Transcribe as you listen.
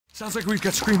Sounds like we've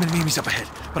got screaming enemies up ahead,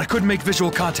 but I couldn't make visual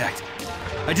contact.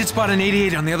 I did spot an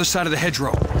 88 on the other side of the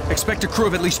hedgerow. Expect a crew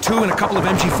of at least 2 and a couple of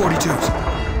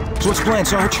MG-42s. So what's the plan,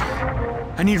 Sarge?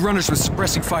 I need runners with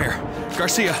suppressing fire.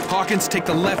 Garcia, Hawkins, take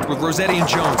the left with Rossetti and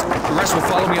Jones. The rest will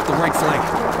follow me up the right flank.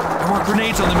 I want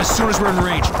grenades on them as soon as we're in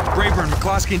range. Rayburn,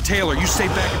 McCloskey, and Taylor, you stay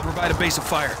back and provide a base of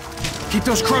fire. Keep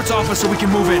those croats off us so we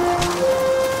can move in.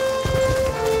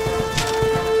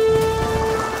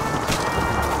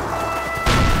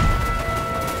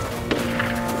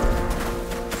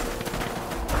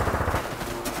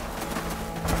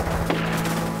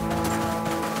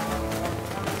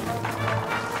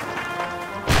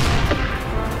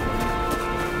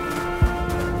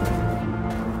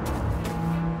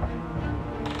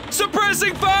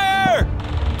 Suppressing fire!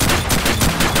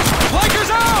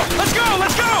 Flankers out! Let's go!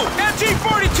 Let's go!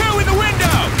 MG-42 in the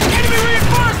window! Enemy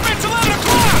reinforcements 11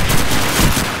 o'clock!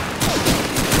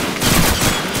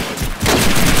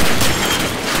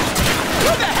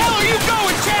 Where the hell are you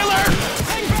going, Taylor?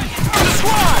 Hang back for the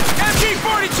squad!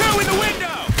 MG-42 in the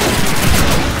window!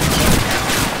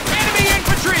 Enemy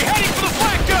infantry heading for the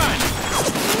flak gun!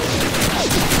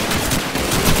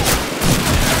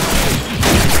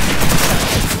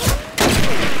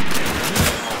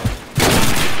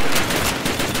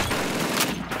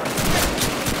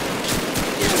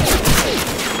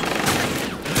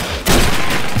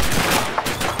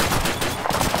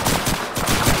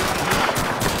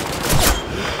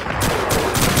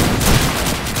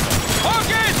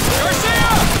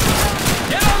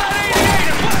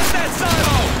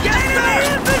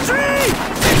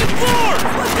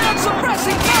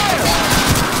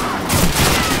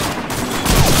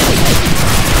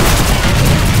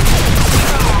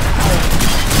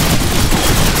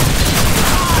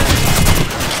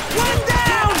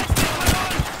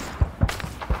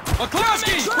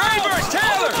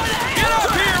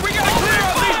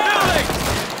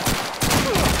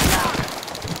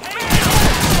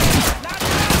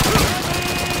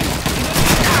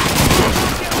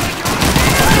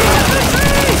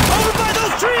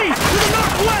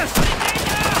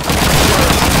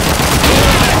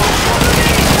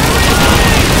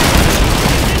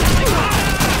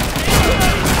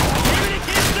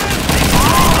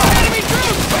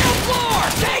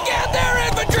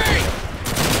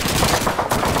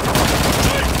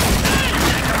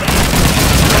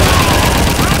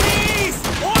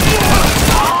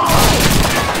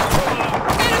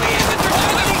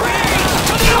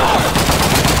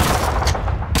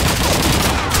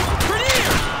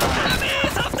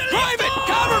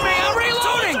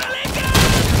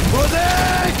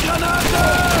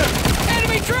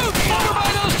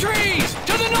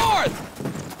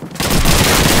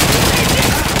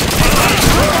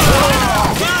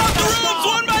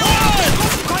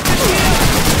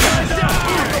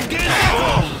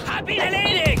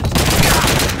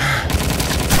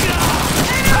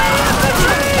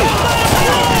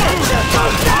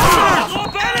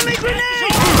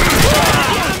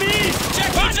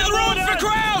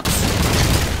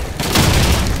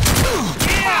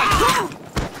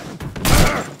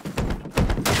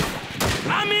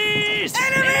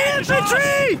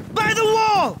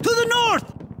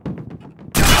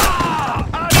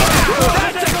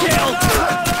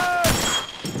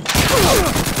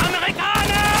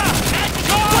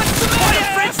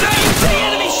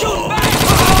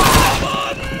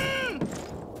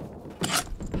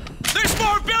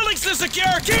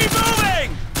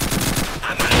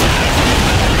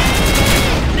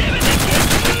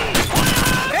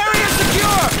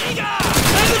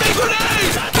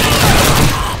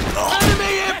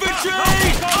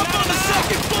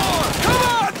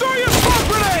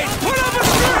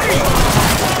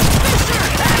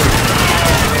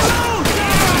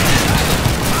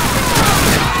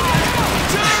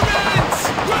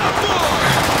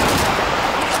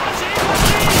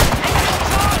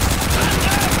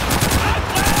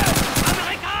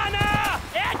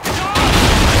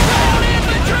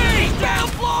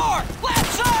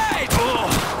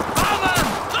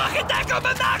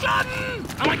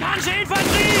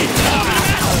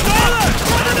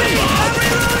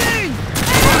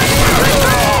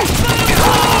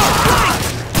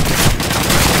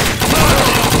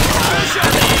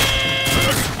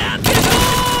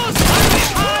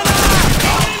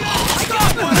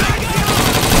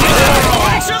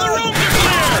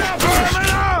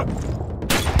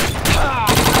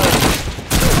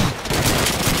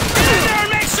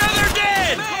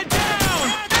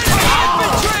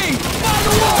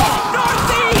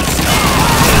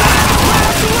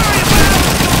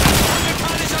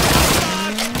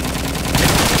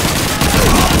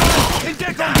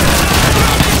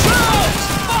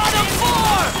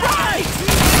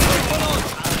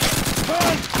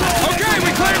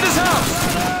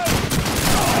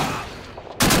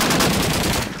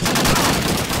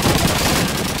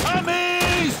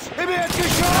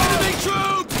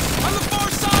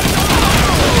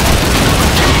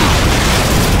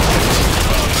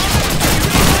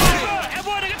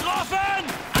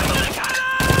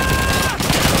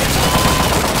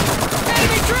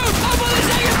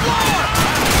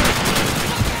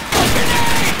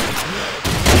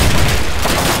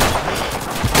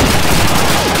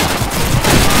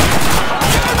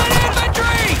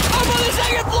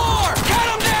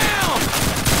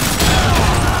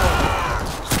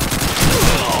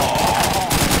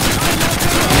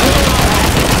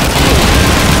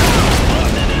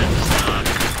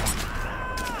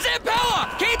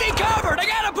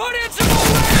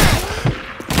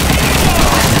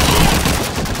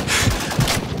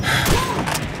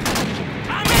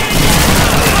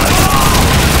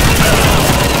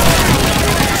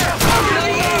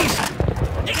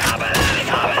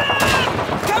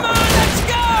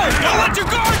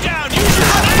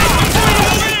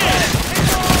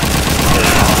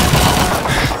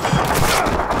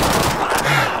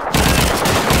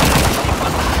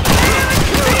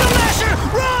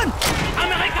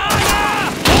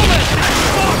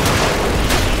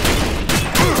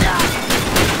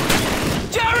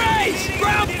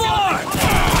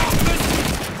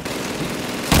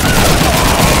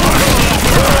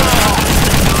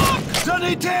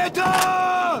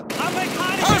 Weiter!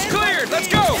 House cleared! Let's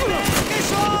go!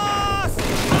 Geschoss!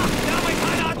 Der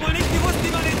Amerikaner hat wohl nicht gewusst,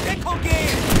 wie man in Deckung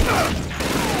geht!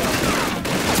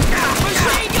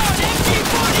 Machine gun,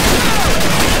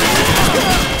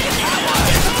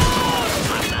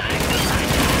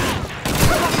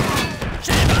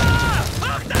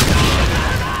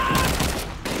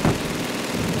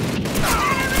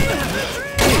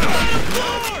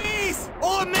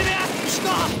 Oben im ersten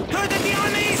Stock! Tötet die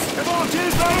Amis! Er braucht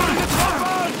Hilfe!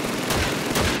 Getroffen!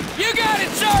 You got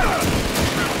it, sir!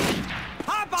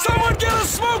 Someone get a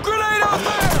smoke grenade out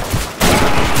there!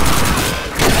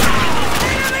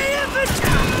 Enemy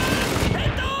infantry!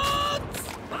 Hinter uns!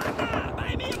 Warte! Bei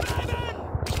mir bleiben!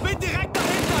 Ich bin direkt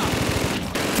dahinter!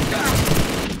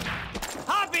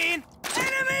 Hab ihn!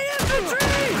 Enemy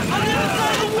infantry! On the other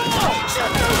side of the wall! Shut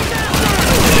those down!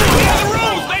 The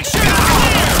roof! Make sure you're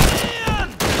clear!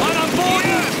 Mann am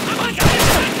Boden!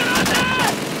 Amerikanische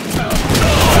Handgranate!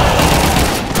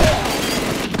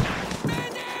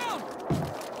 Man down!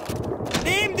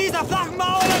 Neben dieser flachen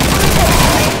Mauer da drüben!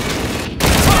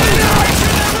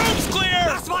 Roof's clear!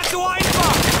 Das war zu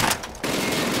einfach!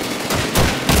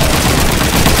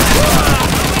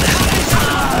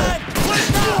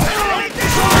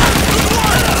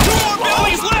 Two more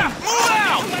buildings left! Move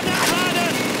out!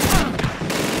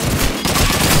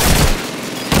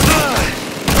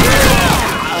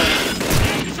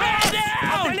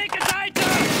 Auf der linken Seite!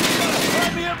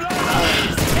 Bei mir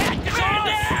bleiben! Geschoss!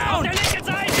 Auf der linken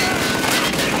Seite!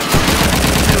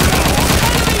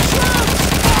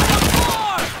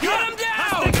 Got him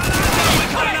down!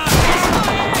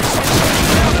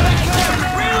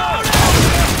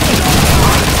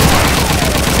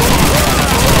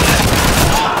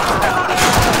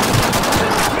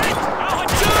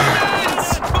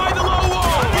 By the low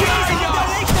wall! Behind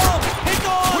us!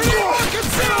 We need more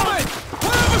concealment!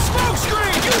 Put up a smoke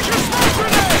screen! Use your smoke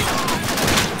grenade!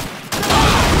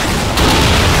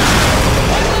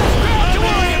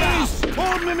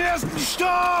 Oben im ersten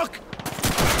Stock!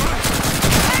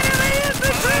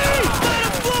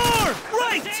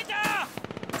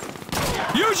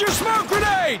 Use your smoke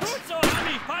grenades! So,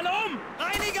 Ami, fall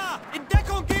Reiniger, in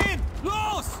Deckung gehen!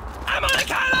 Los!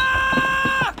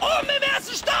 Amerikaner! Oben im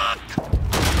ersten Stock!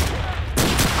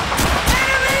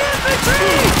 Enemy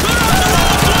infantry!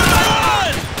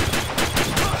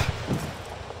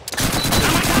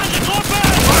 Amerikanische Truppe!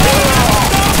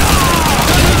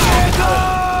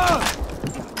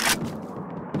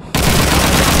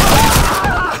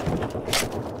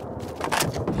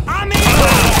 Ami!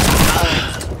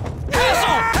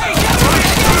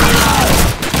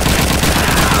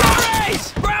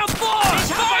 Ground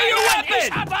force! Fire your weapon!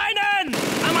 Ich hab einen!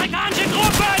 Amerikanische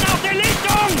Truppen auf der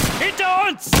Lichtung! Hinter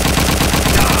uns!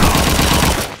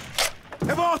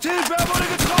 Er braucht Hilfe! Er wurde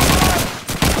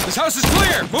getroffen! This house is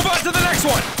clear! Move on to the next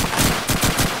one!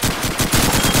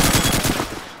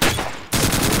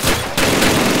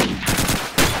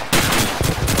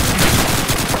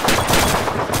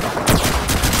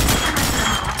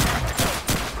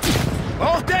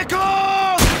 Auf Deckung!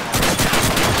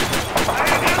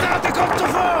 Eine Granate kommt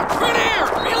sofort! Grenadier!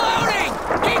 Reloading!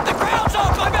 Keep the crowds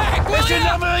off my back, will Es sind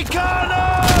ya?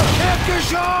 Amerikaner!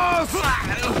 Erdgeschoss!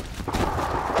 Down!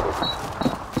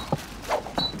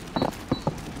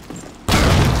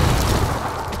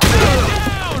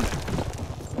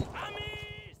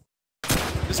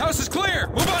 This house is clear!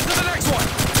 Move on to the next one!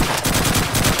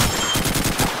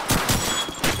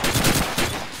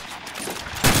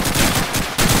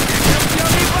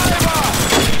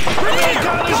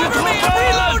 Amerikanische Cover me, I'm Truppe!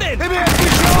 reloading! Im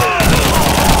Erdgeschoss!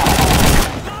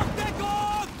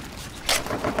 Deckung!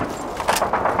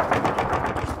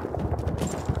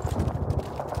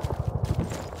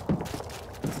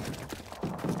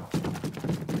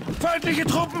 Feindliche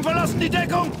Truppen verlassen die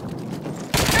Deckung!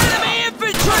 Enemy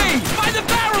infantry! By the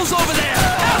barrels over there!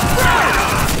 Out front!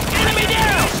 Enemy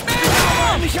down!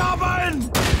 Man Ich habe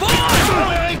einen! down!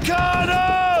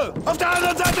 Amerikaner! Auf der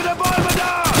anderen Seite der Bäume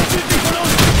da! Südlich von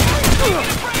uns!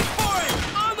 Break for it!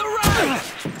 On the right!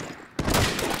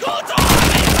 Gut on!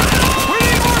 We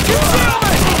need more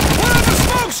concealment! Put up a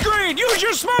smoke screen! Use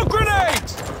your smoke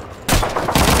grenades!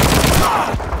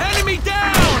 Enemy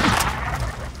down!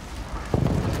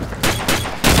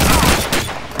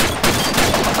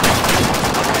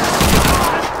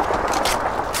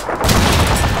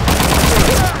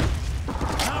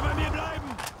 Bei mir bleiben!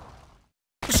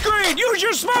 Screen! Use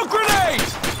your smoke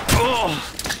grenades!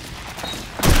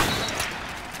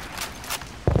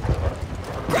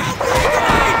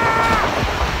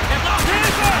 Er braucht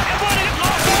Hilfe! Er wurde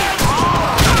getroffen!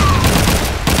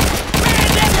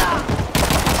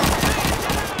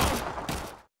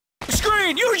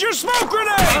 Screen! Use your smoke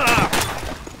grenade!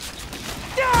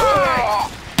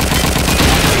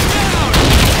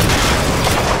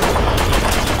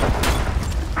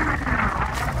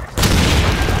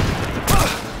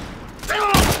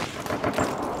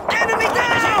 Enemy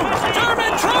down!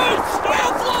 German troops!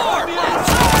 Ground floor! Left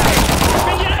side! Ich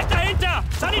bin direkt dahinter!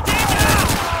 Sanitäter!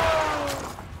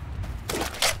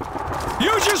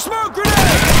 Use your smoke grenade!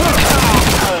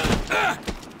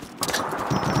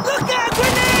 Look out!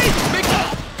 Grenade!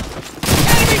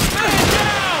 Enemy man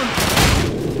down!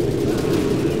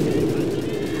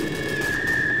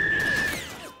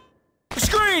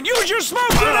 Screen! Use your smoke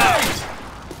grenade!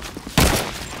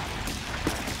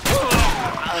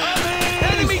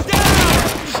 Enemy down!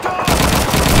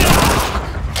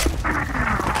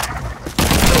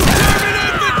 German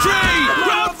infantry!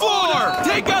 Ground floor!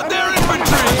 Take out their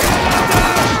infantry!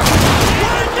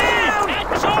 One down!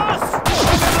 Schuss!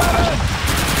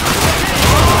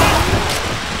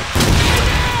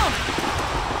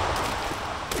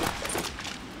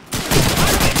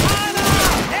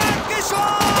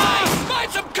 Find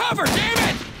some cover, damn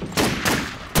it!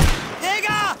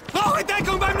 Jäger! Brauche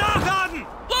Deckung beim Nachladen!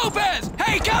 Lopez!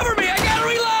 Hey, cover me! I gotta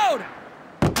reload!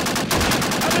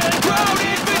 Ground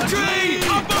infantry!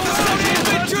 Up on the second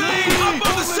infantry! Up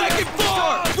on the second floor!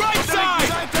 Right side!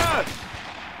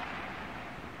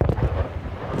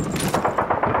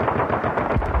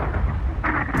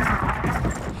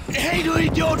 Hey, du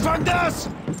Idiot, fang das!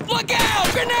 Look out!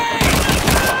 Grenade!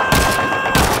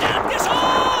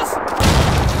 Erdgeschoss!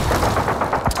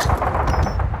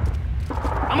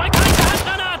 Amerikanische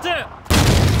Handgranate!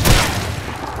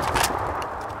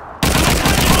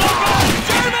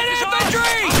 German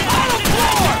infantry! On the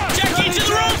floor! Check into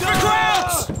the room for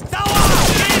crowds! Dauer!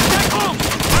 Deckung!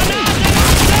 Granate!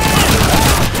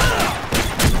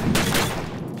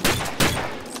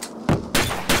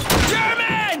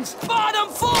 Germans! Bottom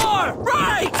floor!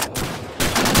 Right!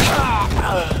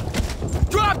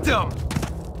 Dropped him!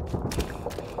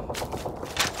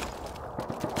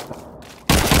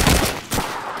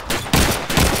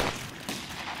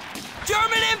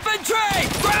 German infantry!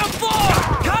 Ground floor!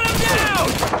 Cut him down!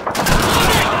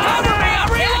 Cover me! I'm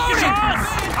reloading!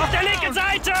 Auf der linken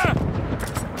Seite!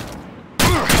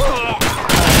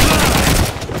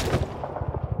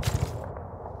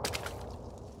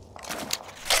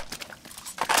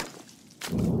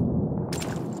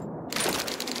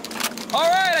 All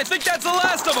right, I think that's the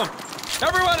last of them.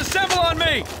 Everyone assemble on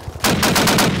me!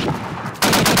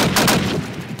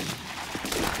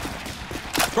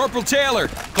 Corporal Taylor,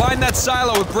 climb that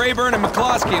silo with Brayburn and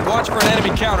McCloskey and watch for an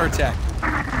enemy counterattack.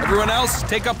 Everyone else,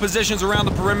 take up positions around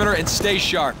the perimeter and stay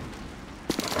sharp.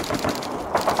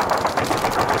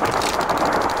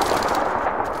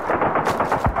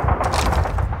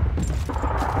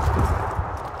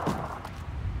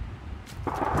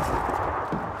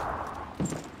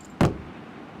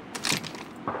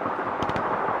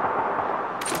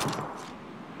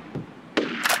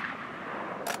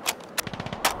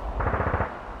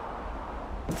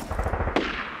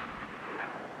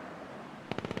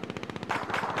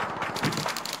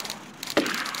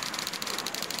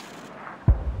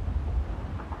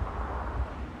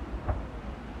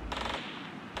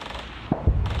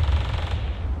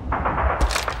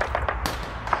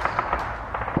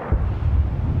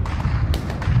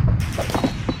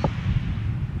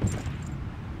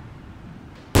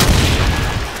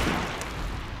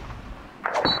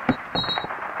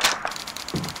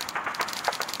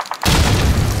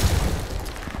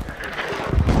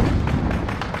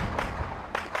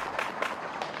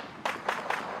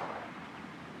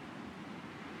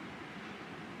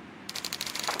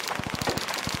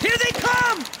 Here they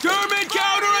come! German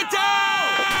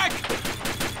counterattack!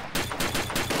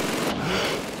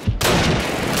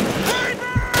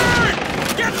 Brayburn!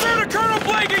 Get through to Colonel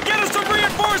Blake and get us some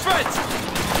reinforcements!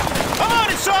 I'm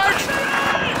on it, Sarge!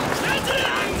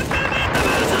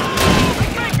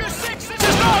 Baker 6, this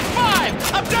is Dog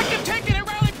 5! Objective taken at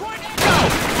rally point Echo!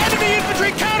 Enemy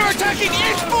infantry counterattacking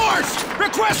in force!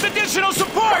 Request additional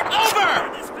support! Over!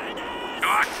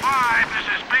 Dog 5, this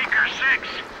is Baker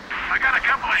 6. I got a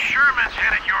couple of Shermans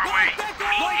headed your way.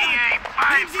 ETA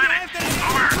 5 minutes.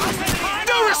 Over.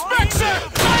 No respect, sir!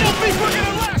 I don't think we're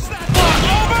gonna last that long!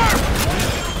 Over!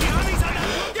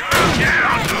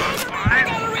 Down, Dog 5.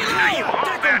 Now you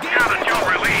hold that down until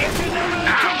relieved.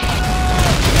 Now.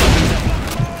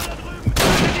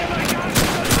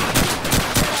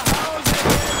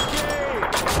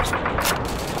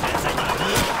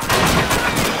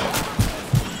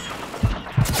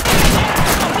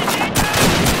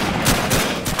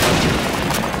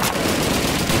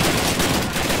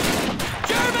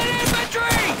 German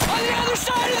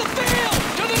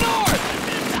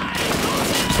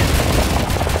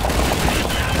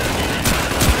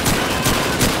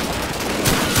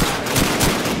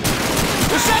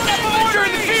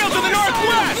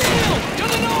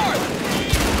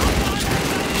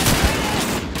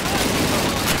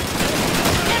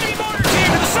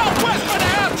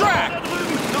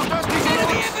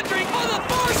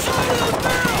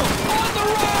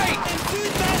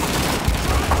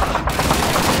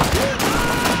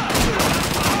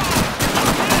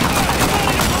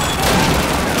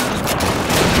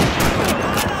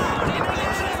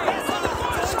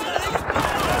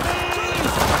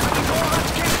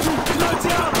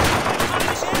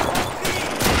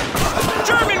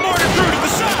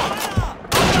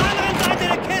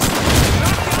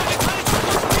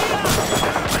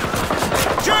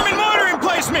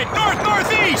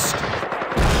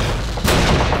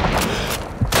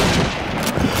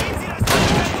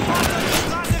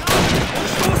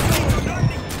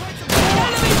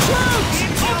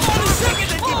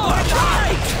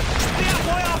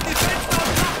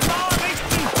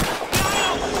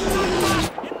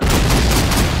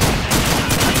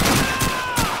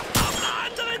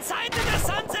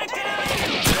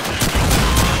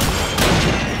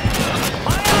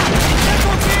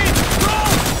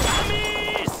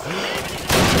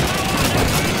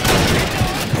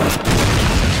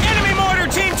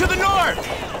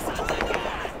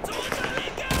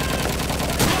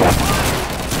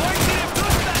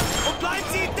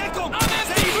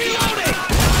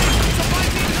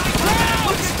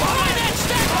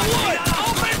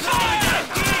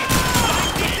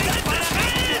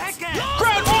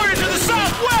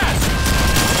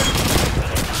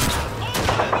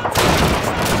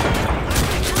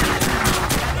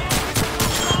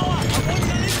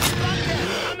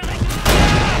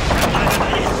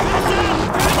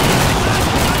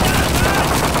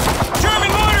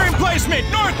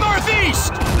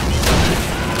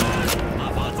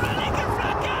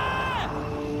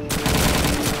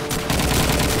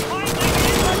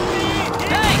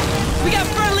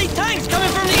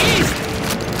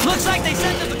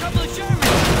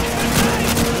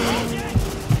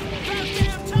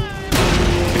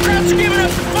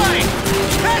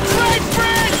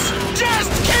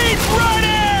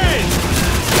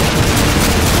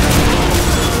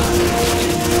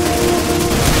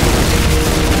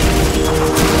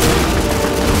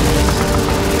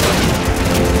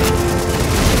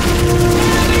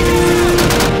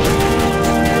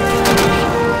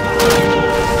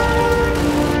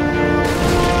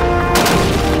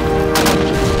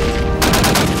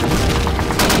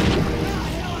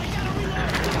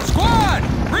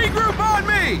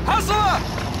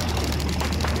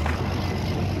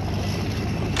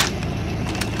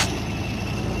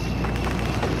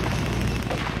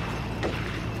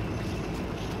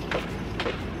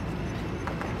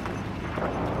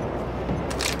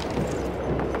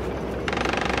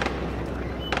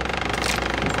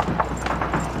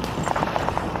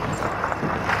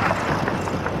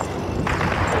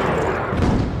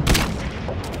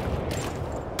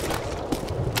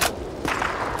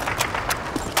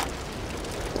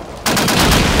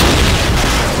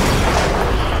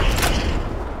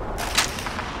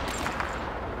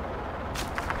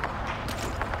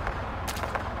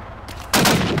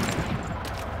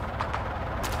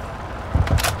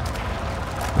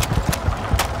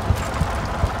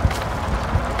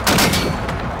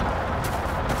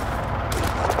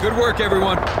Good work,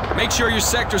 everyone. Make sure your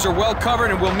sectors are well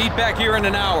covered and we'll meet back here in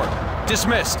an hour.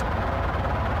 Dismissed.